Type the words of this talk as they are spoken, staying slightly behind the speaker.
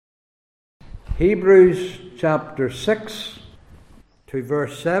Hebrews chapter 6 to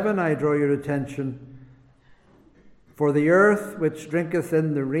verse 7, I draw your attention. For the earth which drinketh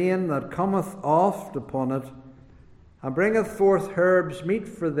in the rain that cometh oft upon it, and bringeth forth herbs meet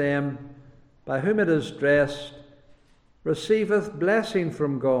for them, by whom it is dressed, receiveth blessing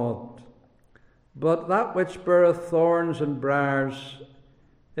from God. But that which beareth thorns and briars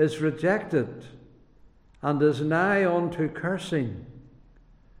is rejected, and is nigh unto cursing,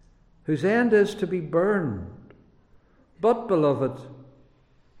 whose end is to be burned. But, beloved,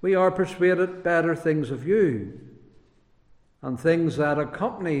 we are persuaded better things of you, and things that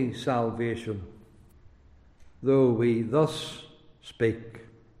accompany salvation, though we thus speak.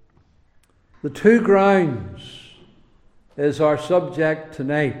 The two grounds is our subject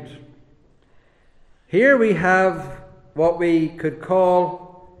tonight. Here we have what we could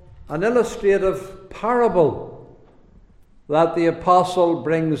call an illustrative parable that the apostle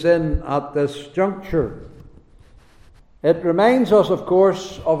brings in at this juncture. It reminds us, of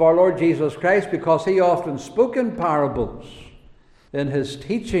course, of our Lord Jesus Christ, because he often spoke in parables in his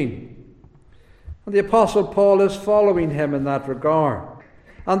teaching. And the apostle Paul is following him in that regard.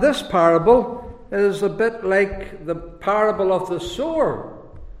 And this parable is a bit like the parable of the sower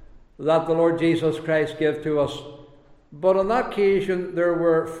that the Lord Jesus Christ gave to us. But on that occasion there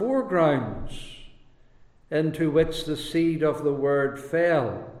were four grounds into which the seed of the word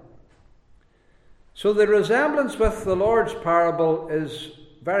fell. So the resemblance with the Lord's parable is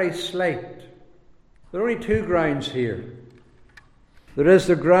very slight. There are only two grounds here. There is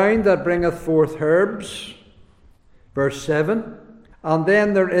the ground that bringeth forth herbs, verse 7, and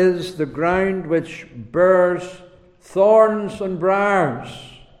then there is the ground which bears thorns and briars,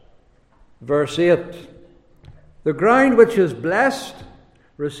 verse 8. The ground which is blessed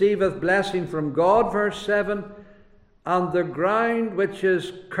receiveth blessing from God, verse 7, and the ground which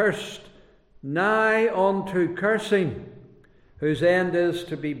is cursed, nigh unto cursing, whose end is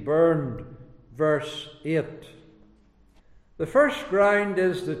to be burned, verse 8. The first ground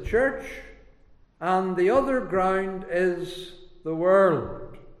is the church, and the other ground is the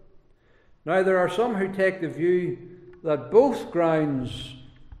world. Now, there are some who take the view that both grounds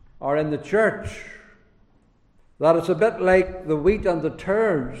are in the church, that it's a bit like the wheat and the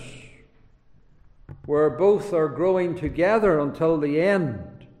tares, where both are growing together until the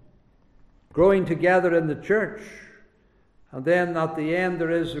end, growing together in the church, and then at the end there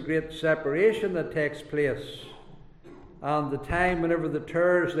is a great separation that takes place, and the time whenever the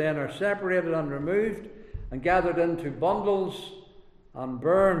tares then are separated and removed and gathered into bundles and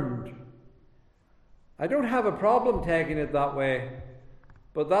burned. I don't have a problem taking it that way,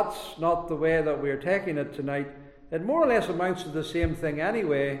 but that's not the way that we're taking it tonight. It more or less amounts to the same thing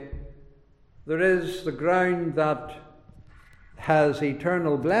anyway. There is the ground that has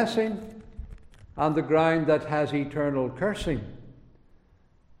eternal blessing and the ground that has eternal cursing.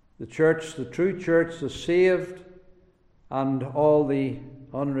 The church, the true church, the saved, and all the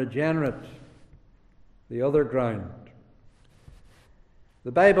unregenerate, the other ground.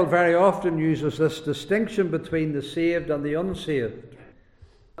 The Bible very often uses this distinction between the saved and the unsaved.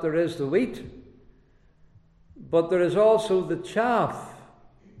 There is the wheat, but there is also the chaff.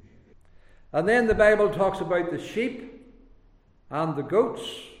 And then the Bible talks about the sheep and the goats.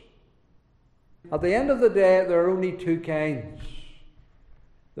 At the end of the day, there are only two kinds: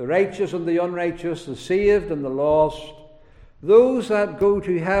 the righteous and the unrighteous, the saved and the lost, those that go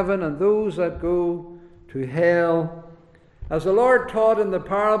to heaven and those that go to hell. As the Lord taught in the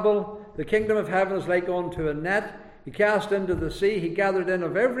parable, the kingdom of heaven is like unto a net. He cast into the sea, he gathered in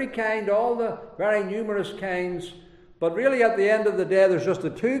of every kind, all the very numerous kinds. But really at the end of the day, there's just the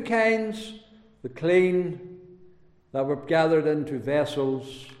two kinds: the clean that were gathered into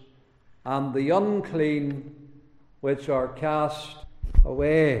vessels, and the unclean which are cast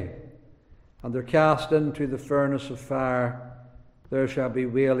away. And they're cast into the furnace of fire. There shall be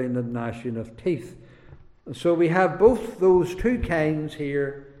wailing and gnashing of teeth. And so we have both those two kinds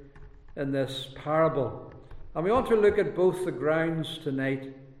here in this parable. And we want to look at both the grounds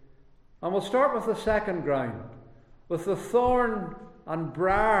tonight. And we'll start with the second ground, with the thorn and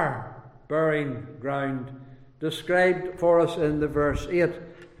briar bearing ground described for us in the verse 8.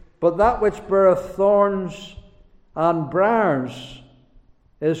 But that which beareth thorns and briars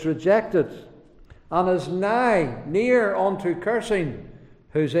is rejected, and is near unto cursing,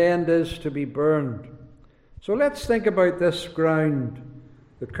 whose end is to be burned. So let's think about this ground,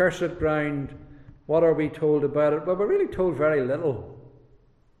 the cursed ground. What are we told about it? Well, we're really told very little.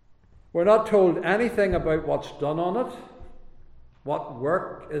 We're not told anything about what's done on it, what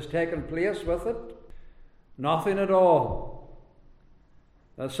work is taking place with it. Nothing at all.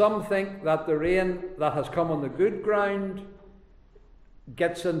 Now, some think that the rain that has come on the good ground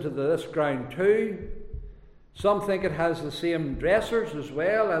gets into this ground too. Some think it has the same dressers as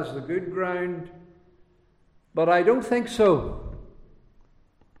well as the good ground. But I don't think so.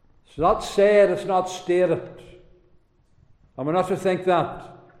 It's not said, it's not stated. And we're not to think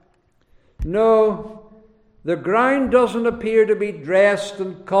that. No, the ground doesn't appear to be dressed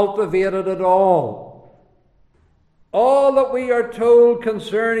and cultivated at all. All that we are told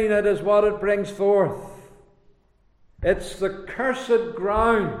concerning it is what it brings forth. It's the cursed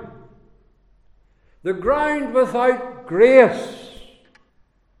ground. The ground without grace.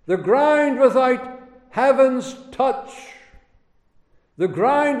 The ground without heaven's touch. The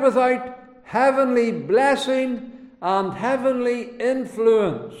ground without heavenly blessing and heavenly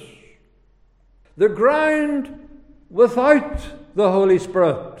influence. The ground without the Holy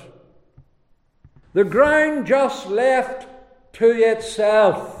Spirit. The ground just left to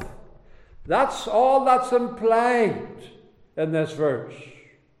itself. That's all that's implied in this verse.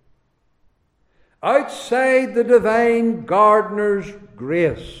 Outside the divine gardener's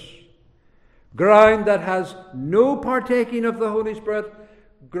grace, ground that has no partaking of the Holy Spirit,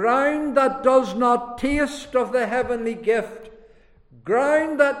 ground that does not taste of the heavenly gift,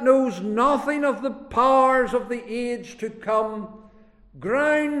 ground that knows nothing of the powers of the age to come,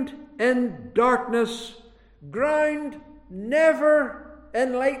 ground in darkness, ground never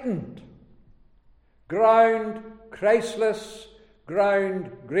enlightened, ground Christless,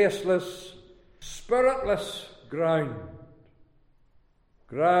 ground graceless, spiritless ground,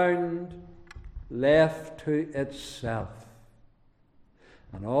 ground left to itself,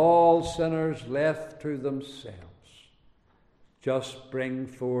 and all sinners left to themselves just bring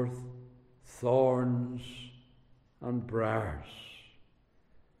forth thorns and briars.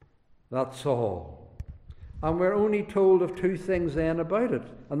 That's all. And we're only told of two things then about it,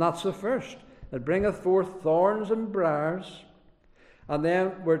 and that's the first. It bringeth forth thorns and briars, and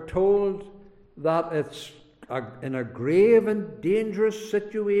then we're told that it's in a grave and dangerous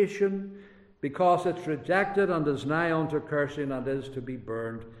situation because it's rejected and is nigh unto cursing and is to be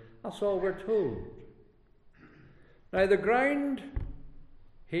burned. That's all we're told. Now, the ground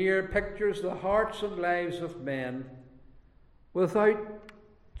here pictures the hearts and lives of men without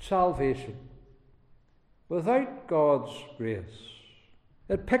salvation, without God's grace.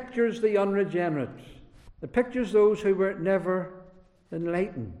 It pictures the unregenerate. It pictures those who were never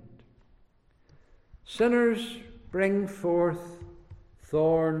enlightened. Sinners bring forth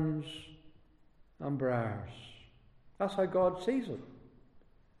thorns and briars. That's how God sees it.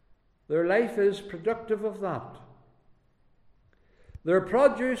 Their life is productive of that. Their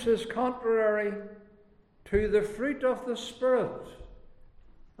produce is contrary to the fruit of the Spirit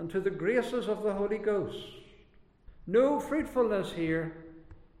and to the graces of the Holy Ghost. No fruitfulness here,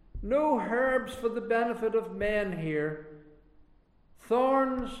 no herbs for the benefit of men here,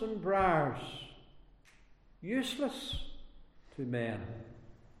 thorns and briars, useless to men.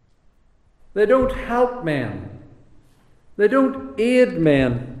 They don't help men. They don't aid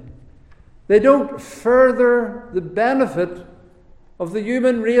men. They don't further the benefit of the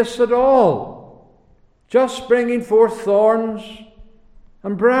human race at all, just bringing forth thorns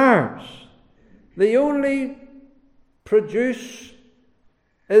and briars. The only produce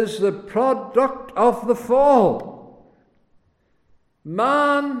is the product of the fall.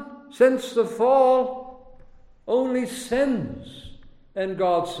 Man, since the fall, only sins in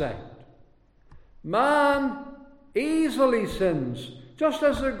God's sight. Man easily sins, just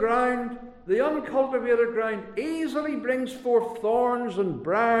as the ground, the uncultivated ground, easily brings forth thorns and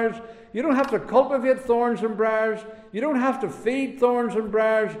briars. You don't have to cultivate thorns and briars. You don't have to feed thorns and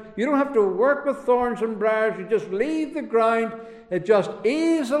briars. You don't have to work with thorns and briars. You just leave the ground. It just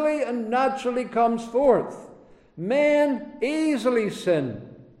easily and naturally comes forth. Men easily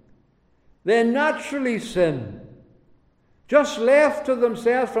sin. They naturally sin. Just left to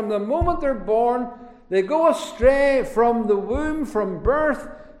themselves from the moment they're born, they go astray from the womb, from birth,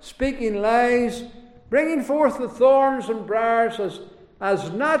 speaking lies, bringing forth the thorns and briars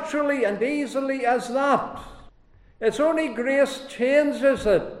as naturally and easily as that. It's only grace changes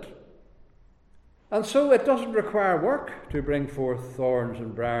it. And so it doesn't require work to bring forth thorns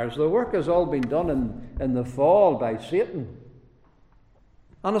and briars. The work has all been done in the fall by Satan.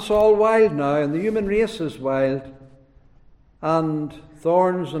 And it's all wild now, and the human race is wild. And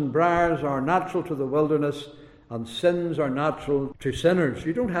thorns and briars are natural to the wilderness, and sins are natural to sinners.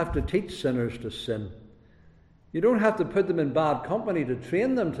 You don't have to teach sinners to sin. You don't have to put them in bad company to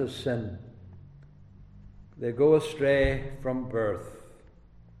train them to sin. They go astray from birth.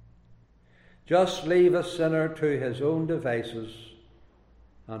 Just leave a sinner to his own devices,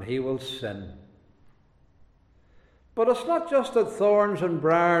 and he will sin. But it's not just that thorns and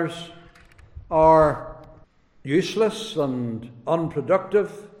briars are useless and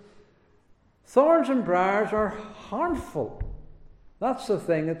unproductive. Thorns and briars are harmful. That's the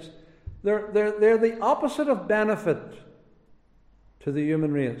thing. They're the opposite of benefit to the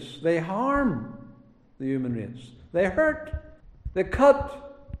human race. They harm the human race. They hurt. They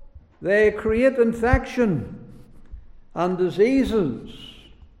cut. They create infection and diseases.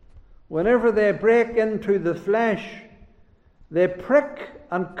 Whenever they break into the flesh, they prick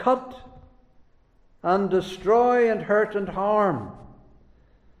and cut and destroy and hurt and harm.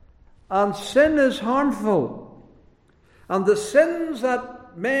 And sin is harmful. And the sins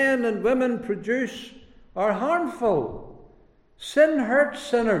that men and women produce are harmful. Sin hurts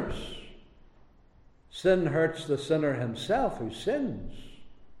sinners. Sin hurts the sinner himself who sins.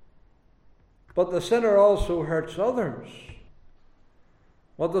 But the sinner also hurts others.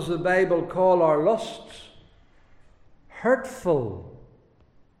 What does the Bible call our lusts? Hurtful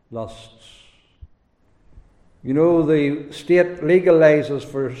lusts. You know, the state legalizes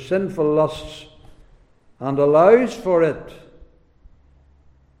for sinful lusts and allows for it.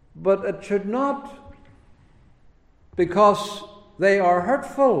 But it should not, because they are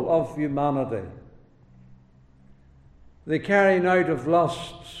hurtful of humanity. The carrying out of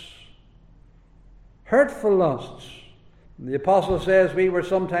lusts, hurtful lusts. The apostle says, we were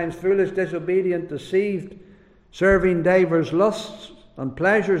sometimes foolish, disobedient, deceived, serving divers lusts and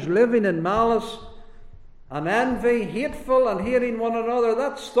pleasures, living in malice and envy, hateful and hating one another.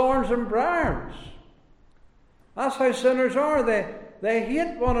 That's thorns and briars. That's how sinners are. They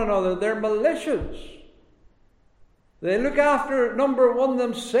hate one another. They're malicious. They look after, number one,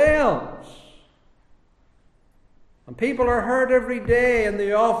 themselves. And people are hurt every day in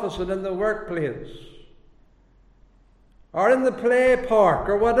the office and in the workplace, or in the play park,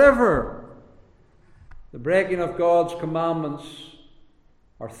 or whatever. The breaking of God's commandments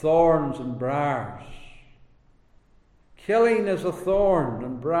are thorns and briars. Killing is a thorn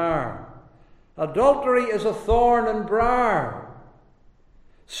and briar. Adultery is a thorn and briar.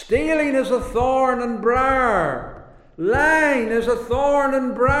 Stealing is a thorn and briar. Lying is a thorn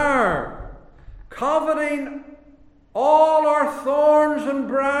and briar. Coveting, all are thorns and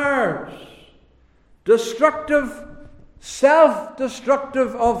briars. Destructive,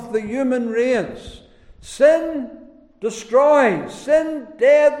 self-destructive of the human race. Sin destroys, sin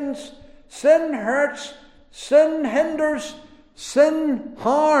deadens, sin hurts, sin hinders, sin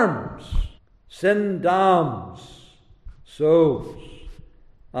harms, sin damns souls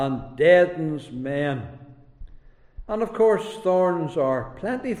and deadens men. And of course, thorns are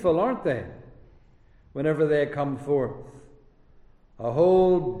plentiful, aren't they? Whenever they come forth. A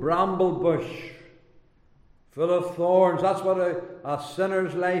whole bramble bush full of thorns. That's what a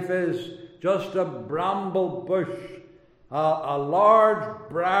sinner's life is. Just a bramble bush. A large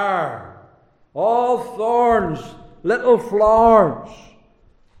briar. All thorns, little flowers.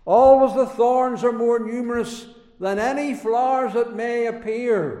 Always the thorns are more numerous than any flowers that may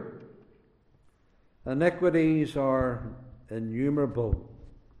appear. Iniquities are innumerable.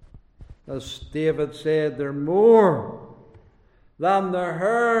 As David said, they're more than the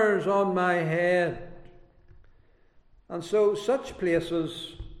hairs on my head. And so such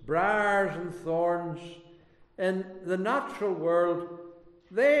places, briars and thorns, in the natural world,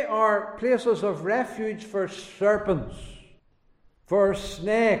 they are places of refuge for serpents, for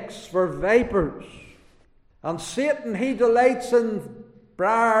snakes, for vipers. And Satan, he delights in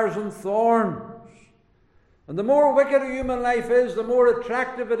briars and thorns. And the more wicked a human life is, the more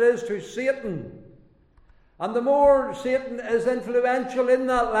attractive it is to Satan. And the more Satan is influential in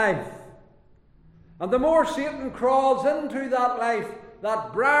that life. And the more Satan crawls into that life,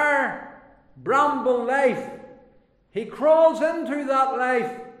 that briar, bramble life, he crawls into that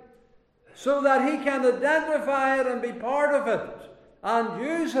life so that he can identify it and be part of it and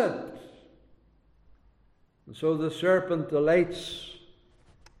use it. And so the serpent delights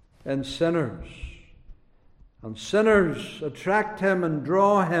in sinners. And sinners attract him and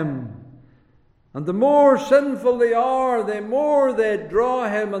draw him. And the more sinful they are, the more they draw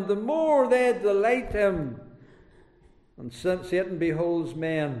him, and the more they delight him. And Satan beholds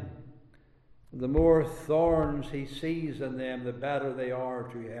men. And the more thorns he sees in them, the better they are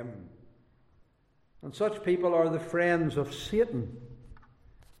to him. And such people are the friends of Satan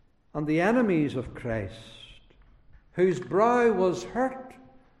and the enemies of Christ, whose brow was hurt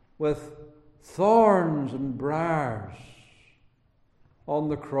with thorns and briars on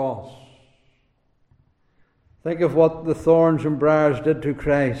the cross. Think of what the thorns and briars did to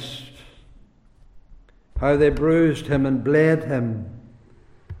Christ, how they bruised him and bled him,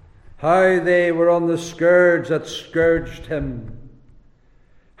 how they were on the scourge that scourged him,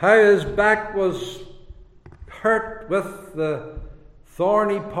 how his back was hurt with the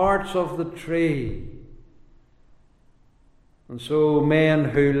thorny parts of the tree. And so men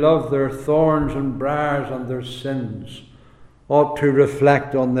who love their thorns and briars and their sins ought to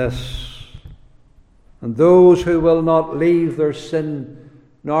reflect on this. And those who will not leave their sin,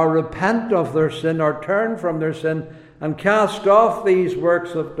 nor repent of their sin, or turn from their sin, and cast off these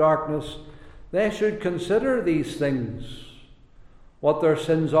works of darkness, they should consider these things, what their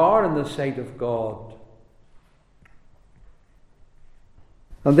sins are in the sight of God.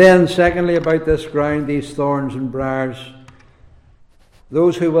 And then, secondly, about this ground, these thorns and briars,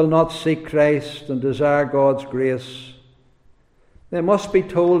 those who will not seek Christ and desire God's grace, they must be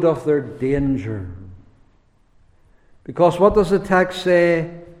told of their danger. Because what does the text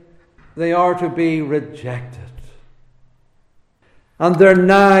say? They are to be rejected. And they're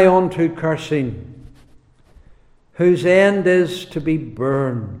nigh unto cursing, whose end is to be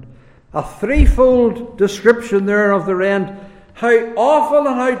burned. A threefold description there of their end. How awful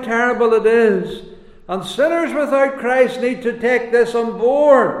and how terrible it is. And sinners without Christ need to take this on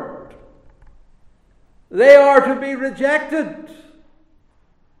board. They are to be rejected.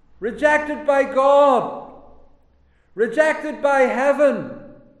 Rejected by God. Rejected by heaven.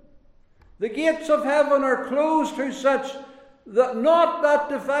 The gates of heaven are closed to such that not that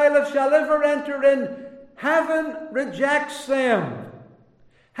defileth shall ever enter in. Heaven rejects them.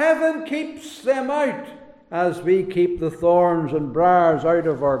 Heaven keeps them out, as we keep the thorns and briars out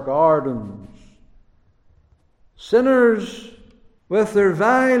of our gardens. Sinners with their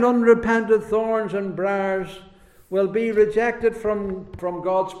vile, unrepented thorns and briars will be rejected from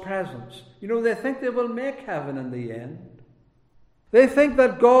God's presence. You know, they think they will make heaven in the end. They think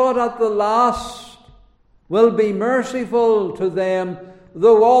that God at the last will be merciful to them,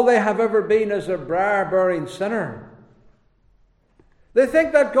 though all they have ever been is a briar-bearing sinner. They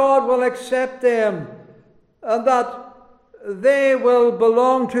think that God will accept them and that they will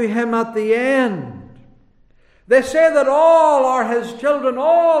belong to Him at the end. They say that all are His children,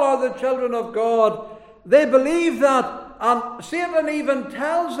 all are the children of God. They believe that, and Satan even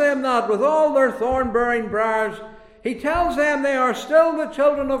tells them that with all their thorn-bearing briars. He tells them they are still the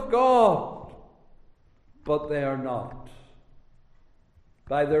children of God, but they are not.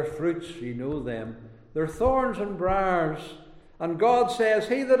 By their fruits ye know them. They're thorns and briars. And God says,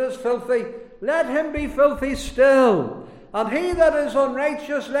 he that is filthy, let him be filthy still. And he that is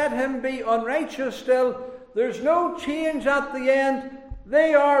unrighteous, let him be unrighteous still. There's no change at the end.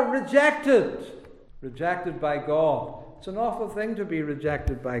 They are rejected. Rejected by God. It's an awful thing to be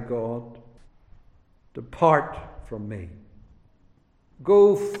rejected by God. Depart from me.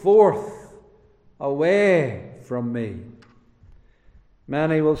 Go forth away from me.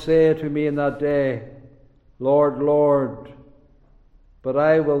 Many will say to me in that day, Lord, Lord. But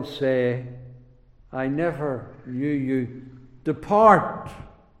I will say, I never knew you. Depart.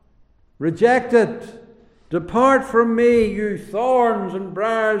 Rejected. Depart from me, you thorns and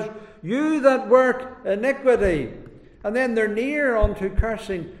briars, you that work iniquity. And then they're near unto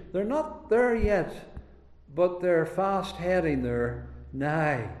cursing. They're not there yet, but they're fast heading there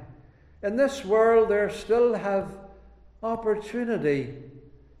nigh. In this world, they still have opportunity,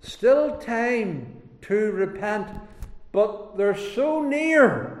 still time to repent, but they're so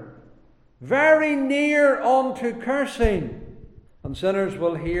near, very near unto cursing. And sinners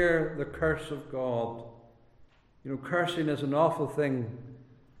will hear the curse of God. You know, cursing is an awful thing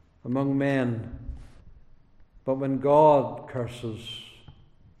among men. But when God curses,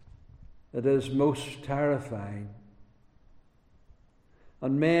 it is most terrifying.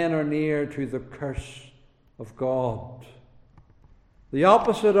 And men are near to the curse of God. The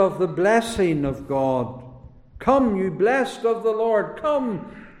opposite of the blessing of God. Come, you blessed of the Lord.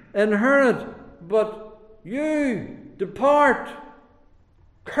 Come, inherit. But you depart.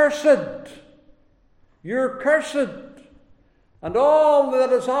 Cursed. You're cursed. And all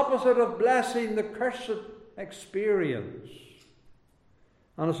that is opposite of blessing, the cursed experience.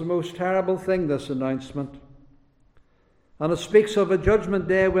 And it's the most terrible thing, this announcement. And it speaks of a judgment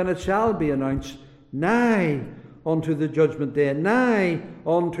day when it shall be announced. Nigh unto the judgment day, nigh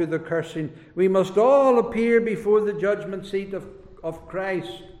unto the cursing. We must all appear before the judgment seat of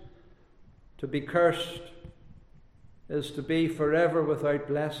Christ. To be cursed is to be forever without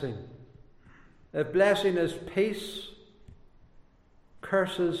blessing. If blessing is peace,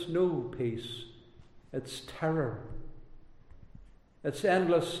 curse is no peace. It's terror. It's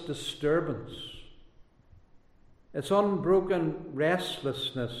endless disturbance. It's unbroken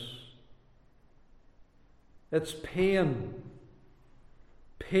restlessness. It's pain.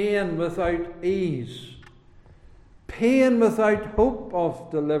 pain without ease, pain without hope of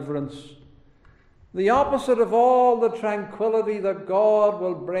deliverance, the opposite of all the tranquility that God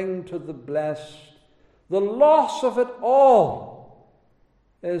will bring to the blessed. The loss of it all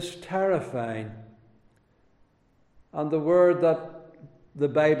is terrifying. And the word that the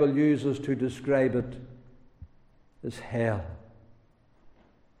Bible uses to describe it is hell.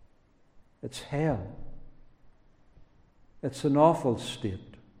 It's hell. It's an awful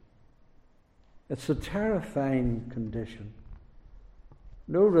state. It's a terrifying condition.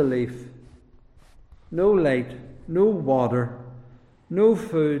 No relief, no light, no water, no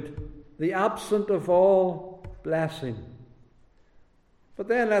food, the absence of all blessing. But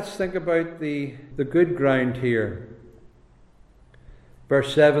then let's think about the good ground here.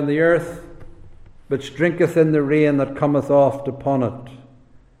 Verse 7, the earth which drinketh in the rain that cometh oft upon it,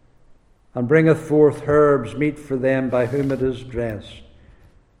 and bringeth forth herbs meet for them by whom it is dressed,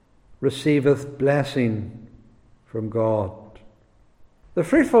 receiveth blessing from God. The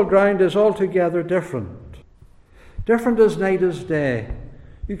fruitful ground is altogether different. Different as night as day.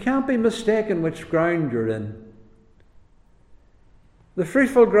 You can't be mistaken which ground you're in. The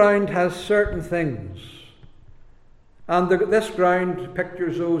fruitful ground has certain things. And this ground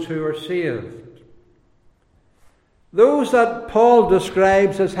pictures those who are saved. Those that Paul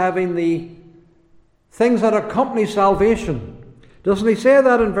describes as having the things that accompany salvation. Doesn't he say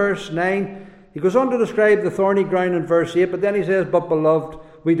that in verse 9? He goes on to describe the thorny ground in verse 8, but then he says, but beloved,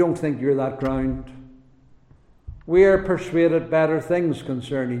 we don't think you're that ground. We are persuaded better things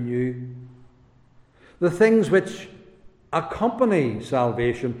concerning you. The things which accompany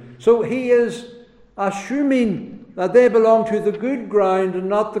salvation. So he is assuming that they belong to the good ground and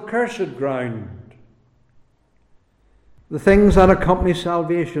not the cursed ground. The things that accompany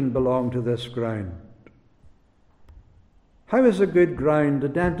salvation belong to this ground. How is the good ground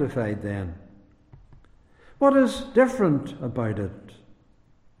identified then? What is different about it?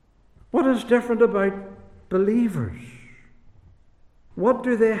 What is different about believers? What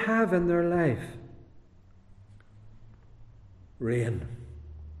do they have in their life? Rain.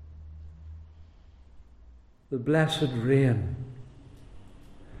 The blessed rain.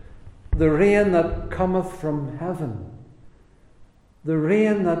 The rain that cometh from heaven. The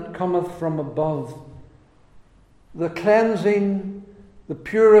rain that cometh from above. The cleansing, the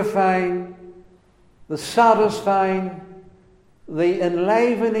purifying, the satisfying, the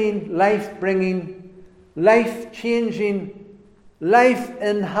enlivening, life-bringing, life-changing,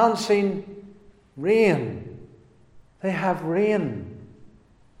 life-enhancing rain. They have rain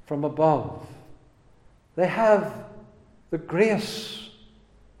from above. They have the grace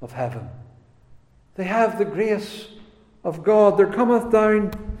of heaven. They have the grace of God. There cometh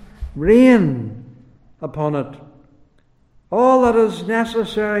down rain upon it. All that is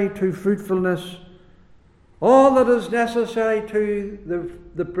necessary to fruitfulness, all that is necessary to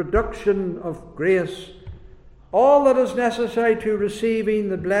the production of grace, all that is necessary to receiving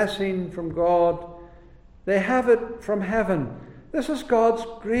the blessing from God, they have it from heaven. This is God's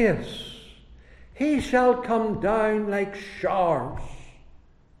grace. He shall come down like showers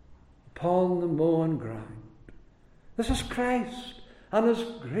upon the mown ground. This is Christ and His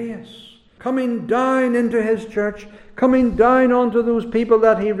grace coming down into His church, coming down onto those people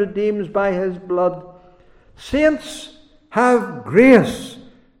that He redeems by His blood. Saints have grace.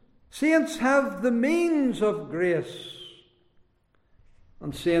 Saints have the means of grace.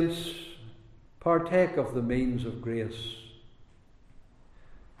 And saints partake of the means of grace.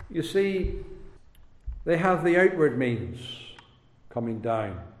 You see, they have the outward means coming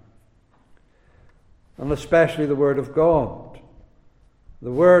down. And especially the Word of God.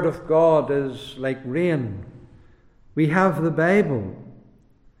 The Word of God is like rain. We have the Bible.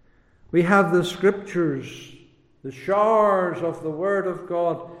 We have the Scriptures, the showers of the Word of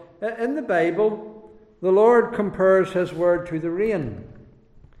God. In the Bible, the Lord compares His Word to the rain.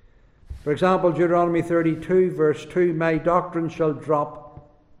 For example, Deuteronomy 32, verse 2, my doctrine shall drop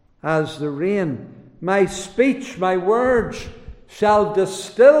as the rain. My speech, my words, shall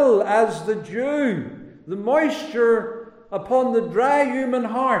distill as the dew, the moisture upon the dry human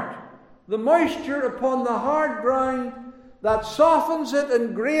heart, the moisture upon the hard ground that softens it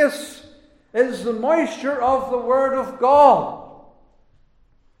in grace is the moisture of the Word of God,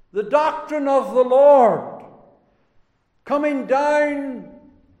 the doctrine of the Lord, coming down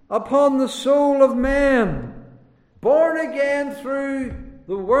upon the soul of man, born again through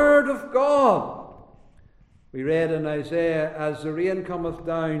the Word of God. We read in Isaiah, as the rain cometh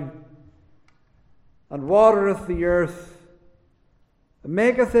down and watereth the earth, and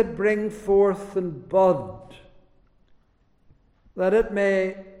maketh it bring forth and bud. that it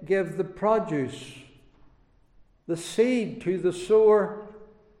may give the produce, the seed to the sower,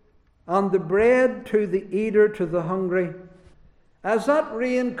 and the bread to the eater, to the hungry. As that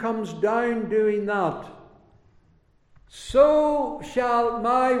rain comes down doing that, so shall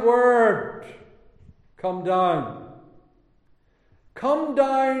my word come down. Come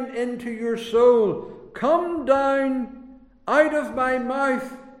down into your soul. Come down out of my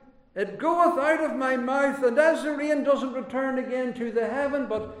mouth. It goeth out of my mouth, and as the rain doesn't return again to the heaven,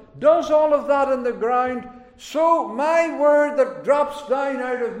 but does all of that in the ground, so my word that drops down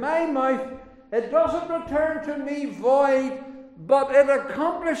out of my mouth, it doesn't return to me void, but it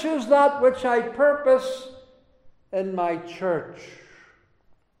accomplishes that which I purpose in my church.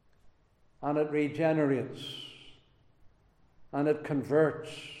 And it regenerates, and it converts,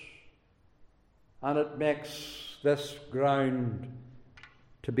 and it makes this ground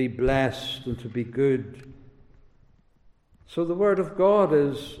to be blessed and to be good. So the Word of God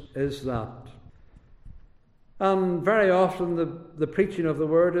is that. And very often the preaching of the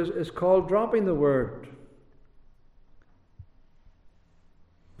Word is called dropping the Word.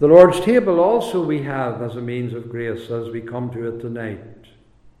 The Lord's table also we have as a means of grace as we come to it tonight.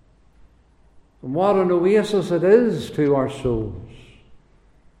 And what an oasis it is to our souls.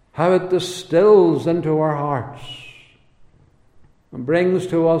 How it distills into our hearts and brings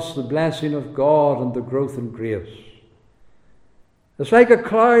to us the blessing of God and the growth in grace. It's like a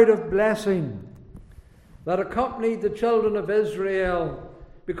cloud of blessing that accompanied the children of Israel.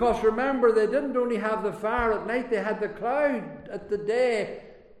 Because remember, they didn't only have the fire at night, they had the cloud at the day.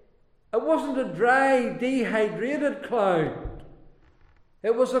 It wasn't a dry, dehydrated cloud.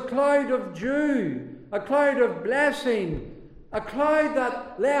 It was a cloud of dew, a cloud of blessing, a cloud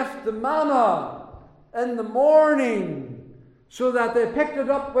that left the manna in the morning so that they picked it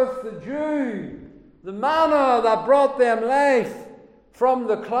up with the dew, the manna that brought them life from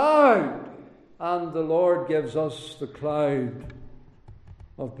the cloud. And the Lord gives us the cloud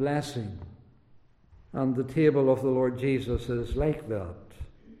of blessing. And the table of the Lord Jesus is like that,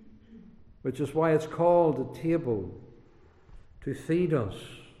 which is why it's called a table, to feed us,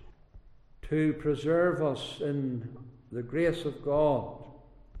 to preserve us in the grace of God.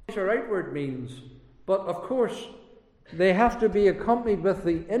 These are outward means, but of course they have to be accompanied with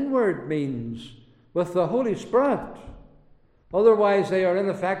the inward means, with the Holy Spirit. Otherwise they are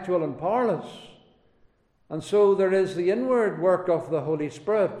ineffectual and powerless. And so there is the inward work of the Holy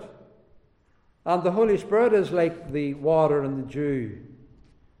Spirit. And the Holy Spirit is like the water and the dew.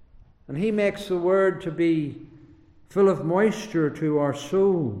 And He makes the Word to be full of moisture to our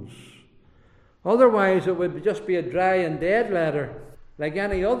souls. Otherwise it would just be a dry and dead letter, like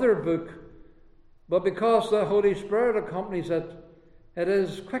any other book. But because the Holy Spirit accompanies it, it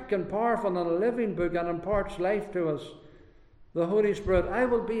is quick and powerful and a living book and imparts life to us. The Holy Spirit, I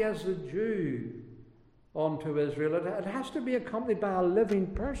will be as the dew unto Israel. It has to be accompanied by a living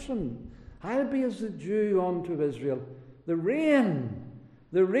person. I'll be as the dew unto Israel. The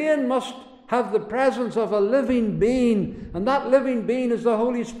rain must have the presence of a living being, and that living being is the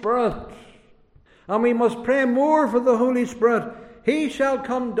Holy Spirit. And we must pray more for the Holy Spirit. He shall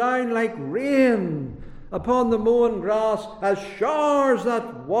come down like rain upon the mown grass, as showers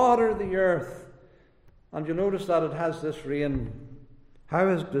that water the earth. And you notice that it has this rain. How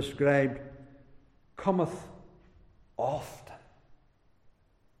is it described? Cometh often,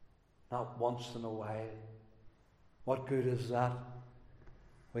 not once in a while. What good is that?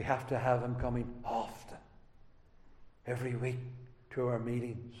 We have to have Him coming often, every week to our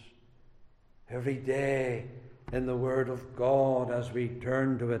meetings, every day in the Word of God as we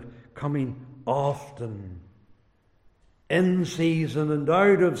turn to it, coming often, in season and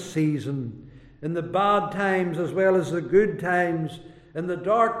out of season, in the bad times as well as the good times, in the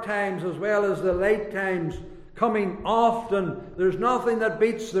dark times as well as the light times, coming often. There's nothing that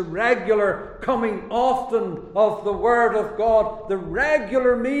beats the regular coming often of the Word of God, the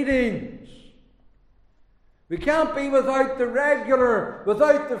regular meetings. We can't be without the regular,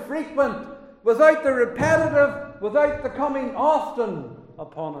 without the frequent, without the repetitive, without the coming often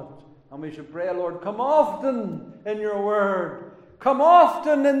upon it. And we should pray, Lord, come often in your Word. Come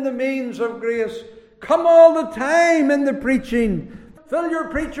often in the means of grace. Come all the time in the preaching. Fill your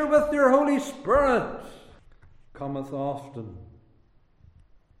preacher with your Holy Spirit. Cometh often.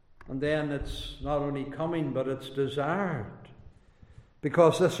 And then it's not only coming, but it's desired.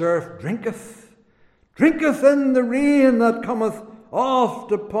 Because this earth drinketh in the rain that cometh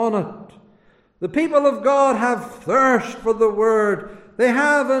oft upon it. The people of God have thirst for the Word. They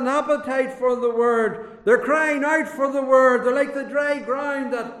have an appetite for the Word. They're crying out for the Word. They're like the dry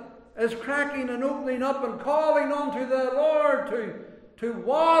ground that is cracking and opening up and calling unto the Lord to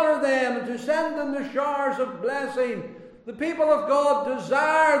water them and to send them the showers of blessing. The people of God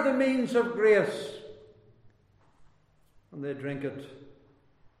desire the means of grace, and they drink it.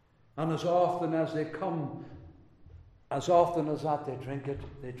 And as often as they come, as often as that they drink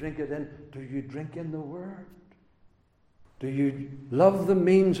it in. Do you drink in the Word? Do you love the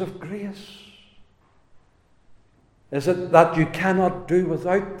means of grace? Is it that you cannot do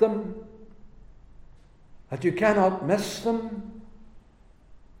without them? That you cannot miss them?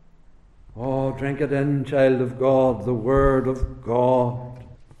 Oh, drink it in, child of God, the Word of God.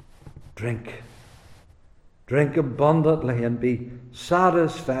 Drink. Drink abundantly and be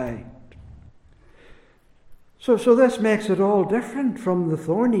satisfied. So this makes it all different from the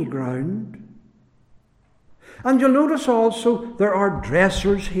thorny ground. And you'll notice also there are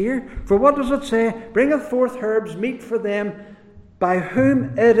dressers here. For what does it say? Bringeth forth herbs meet for them by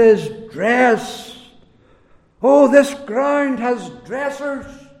whom it is dressed. Oh, this ground has dressers.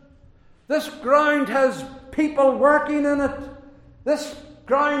 This ground has people working in it. This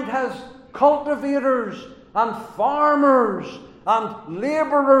ground has cultivators and farmers and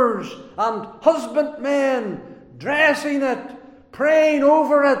labourers and husbandmen dressing it, praying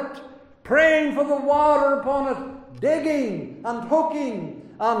over it, praying for the water upon it, digging and hooking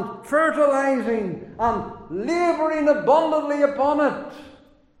and fertilizing and labouring abundantly upon it.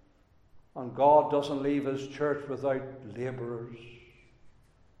 And God doesn't leave His church without labourers.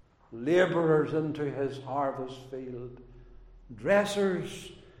 Labourers into His harvest field.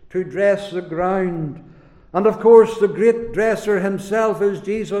 Dressers to dress the ground. And of course the great dresser Himself is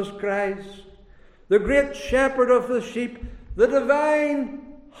Jesus Christ, the great shepherd of the sheep, the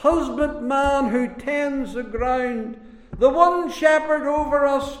divine husbandman who tends the ground, the one shepherd over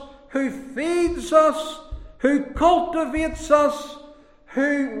us who feeds us, who cultivates us,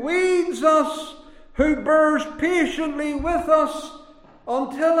 who weeds us, who bears patiently with us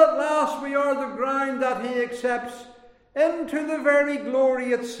until at last we are the ground that He accepts into the very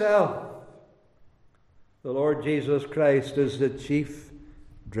glory itself. The Lord Jesus Christ is the chief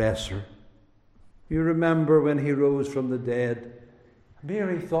dresser. You remember when He rose from the dead,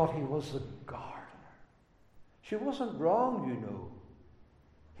 Mary thought He was the gardener. She wasn't wrong, you know.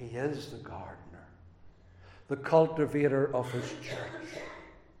 He is the gardener, the cultivator of His church,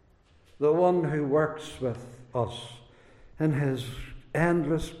 the one who works with us in His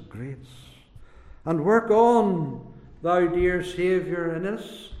endless grace. And work on, thou dear Saviour, in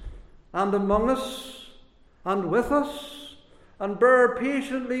us and among us and with us, and bear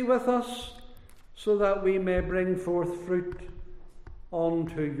patiently with us, so that we may bring forth fruit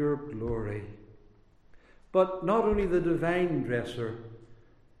unto your glory. But not only the divine dresser,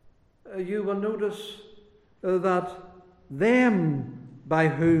 you will notice that them by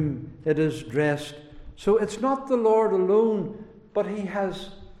whom it is dressed. So it's not the Lord alone, but He has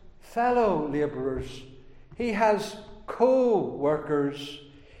fellow labourers. He has co-workers.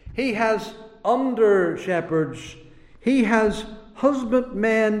 He has under-shepherds. He has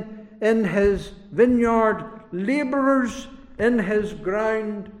husbandmen in His vineyard, labourers in His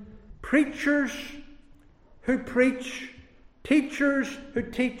ground, preachers who preach, teachers who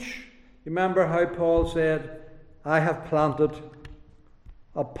teach. You remember how Paul said, I have planted,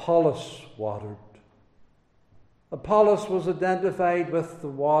 Apollos watered. Apollos was identified with the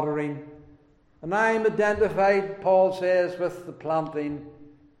watering, and I am identified, Paul says, with the planting.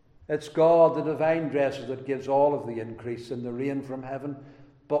 It's God, the divine dresser, that gives all of the increase and the rain from heaven.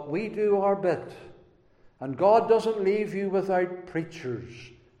 But we do our bit. And God doesn't leave you without preachers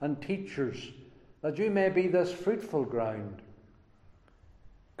and teachers, that you may be this fruitful ground.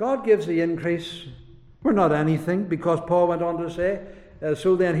 God gives the increase. We're not anything, because Paul went on to say,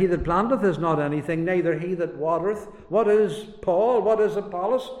 so then he that planteth is not anything, neither he that watereth. What is Paul? What is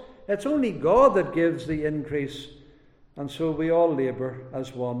Apollos? It's only God that gives the increase. And so we all labour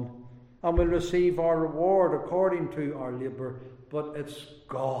as one, and we'll receive our reward according to our labour. But it's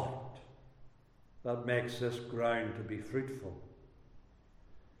God that makes this ground to be fruitful.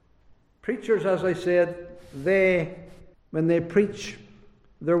 Preachers, as I said, when they preach,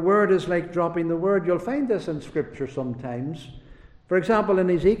 their word is like dropping the word. You'll find this in Scripture sometimes. For example, in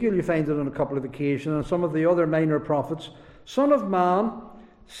Ezekiel you find it on a couple of occasions, and some of the other minor prophets. Son of man,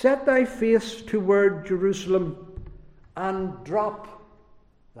 set thy face toward Jerusalem and drop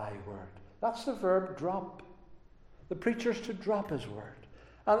thy word. That's the verb drop. The preacher's to drop his word.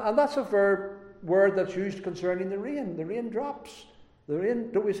 And that's a word that's used concerning the rain. The rain drops. The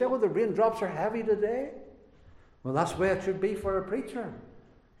rain, don't we say, well, the raindrops are heavy today? Well, that's the way it should be for a preacher.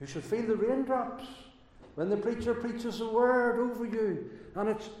 You should feel the raindrops. When the preacher preaches a word over you,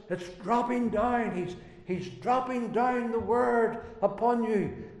 and it's dropping down, he's dropping down the word upon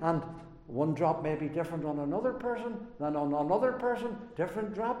you. And one drop may be different on another person than on another person,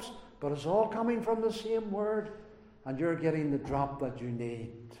 different drops, but it's all coming from the same word, and you're getting the drop that you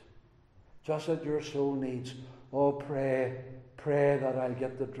need, just as your soul needs. Oh, pray that I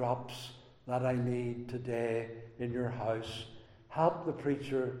get the drops that I need today in your house. Help the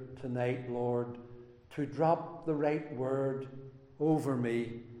preacher tonight, Lord, to drop the right word over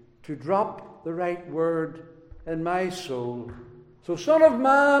me, to drop the right word in my soul. So, Son of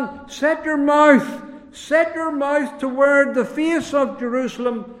Man, set your mouth toward the face of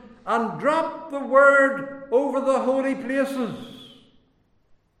Jerusalem and drop the word over the holy places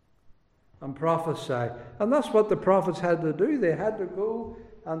and prophesy. And that's what the prophets had to do. They had to go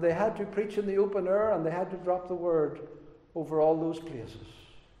and they had to preach in the open air, and they had to drop the word over all those places.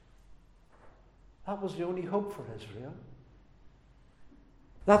 That was the only hope for Israel.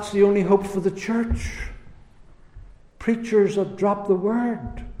 That's the only hope for the church. Preachers that drop the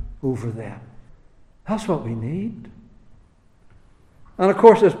word over them. That's what we need. And of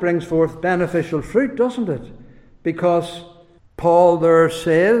course this brings forth beneficial fruit, doesn't it? Because Paul there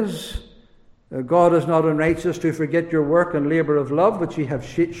says, God is not unrighteous to forget your work and labour of love, which ye have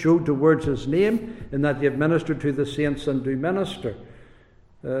showed towards his name, in that ye have ministered to the saints and do minister.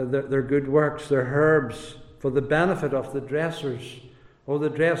 Their good works, their herbs, for the benefit of the dressers. Oh, the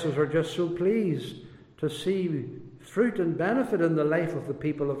dressers are just so pleased to see fruit and benefit in the life of the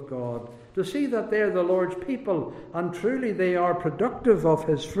people of God, to see that they're the Lord's people, and truly they are productive of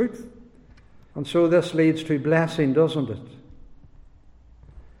his fruit. And so this leads to blessing, doesn't it?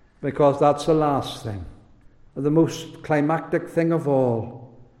 Because that's the last thing, the most climactic thing of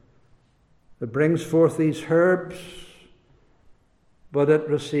all. It brings forth these herbs, but it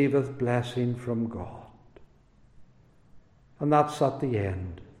receiveth blessing from God. And that's at the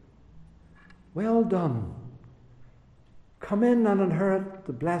end. Well done. Come in and inherit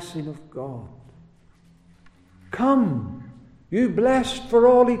the blessing of God. Come, you blessed for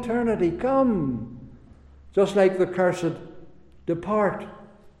all eternity, come. Just like the cursed, depart.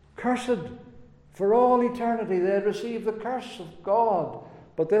 Cursed for all eternity. They receive the curse of God.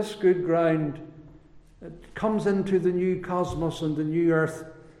 But this good ground, it comes into the new cosmos and the new earth,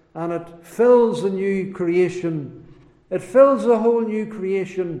 and it fills the new creation. It fills the whole new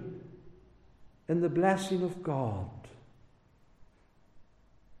creation in the blessing of God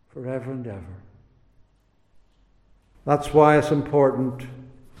forever and ever. That's why it's important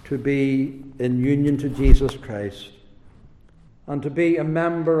to be in union to Jesus Christ and to be a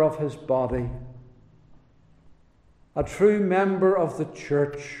member of his body, a true member of the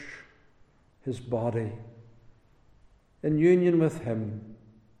church, his body, in union with him,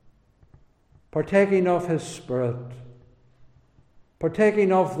 partaking of his Spirit,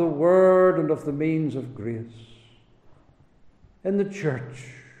 partaking of the word and of the means of grace in the church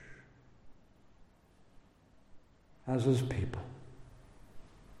as his people.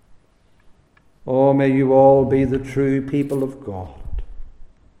 Oh, may you all be the true people of God.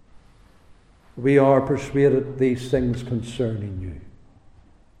 We are persuaded these things concerning you,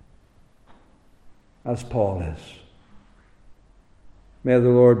 as Paul is. May the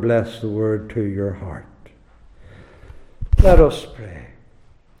Lord bless the word to your heart. Let us pray.